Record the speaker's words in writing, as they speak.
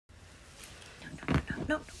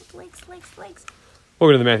no, legs.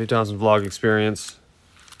 Welcome to the Matthew Thompson vlog experience.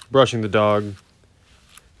 Brushing the dog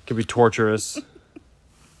can be torturous.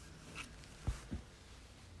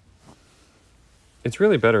 It's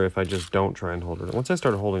really better if I just don't try and hold her. Once I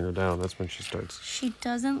start holding her down, that's when she starts. She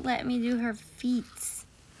doesn't let me do her feet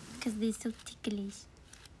because they're so ticklish.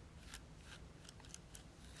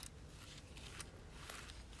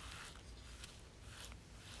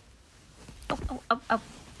 Oh.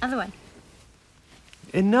 Other way.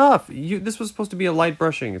 Enough! This was supposed to be a light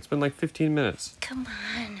brushing. It's been like 15 minutes. Come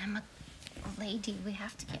on, I'm a lady. We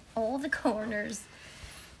have to get all the corners.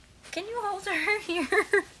 Can you hold her here?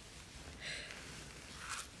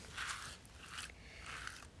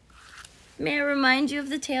 May I remind you of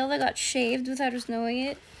the tail that got shaved without us knowing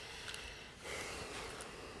it?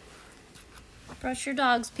 Brush your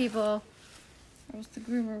dogs, people. Or else the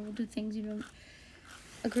groomer will do things you don't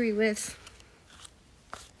agree with.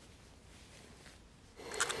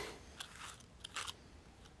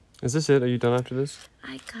 Is this it? Are you done after this?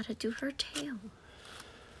 I gotta do her tail.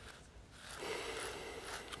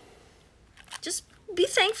 Just be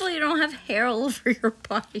thankful you don't have hair all over your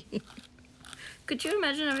body. Could you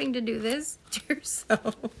imagine having to do this to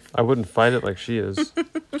yourself? I wouldn't fight it like she is.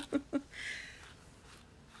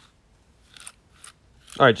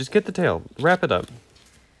 Alright, just get the tail. Wrap it up.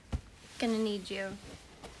 Gonna need you.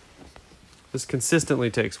 This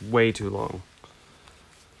consistently takes way too long.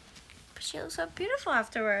 But she looks so beautiful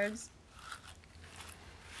afterwards.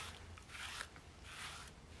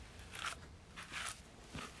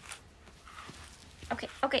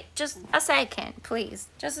 Okay, just a second, please.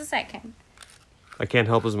 Just a second. I can't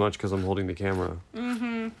help as much because I'm holding the camera.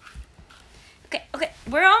 Okay,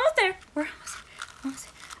 we're almost there.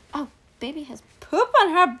 Oh, baby has poop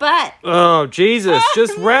on her butt. Oh, Jesus.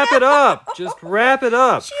 Just wrap it up. Just wrap it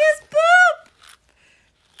up. She has poop.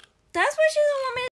 That's why she doesn't want me to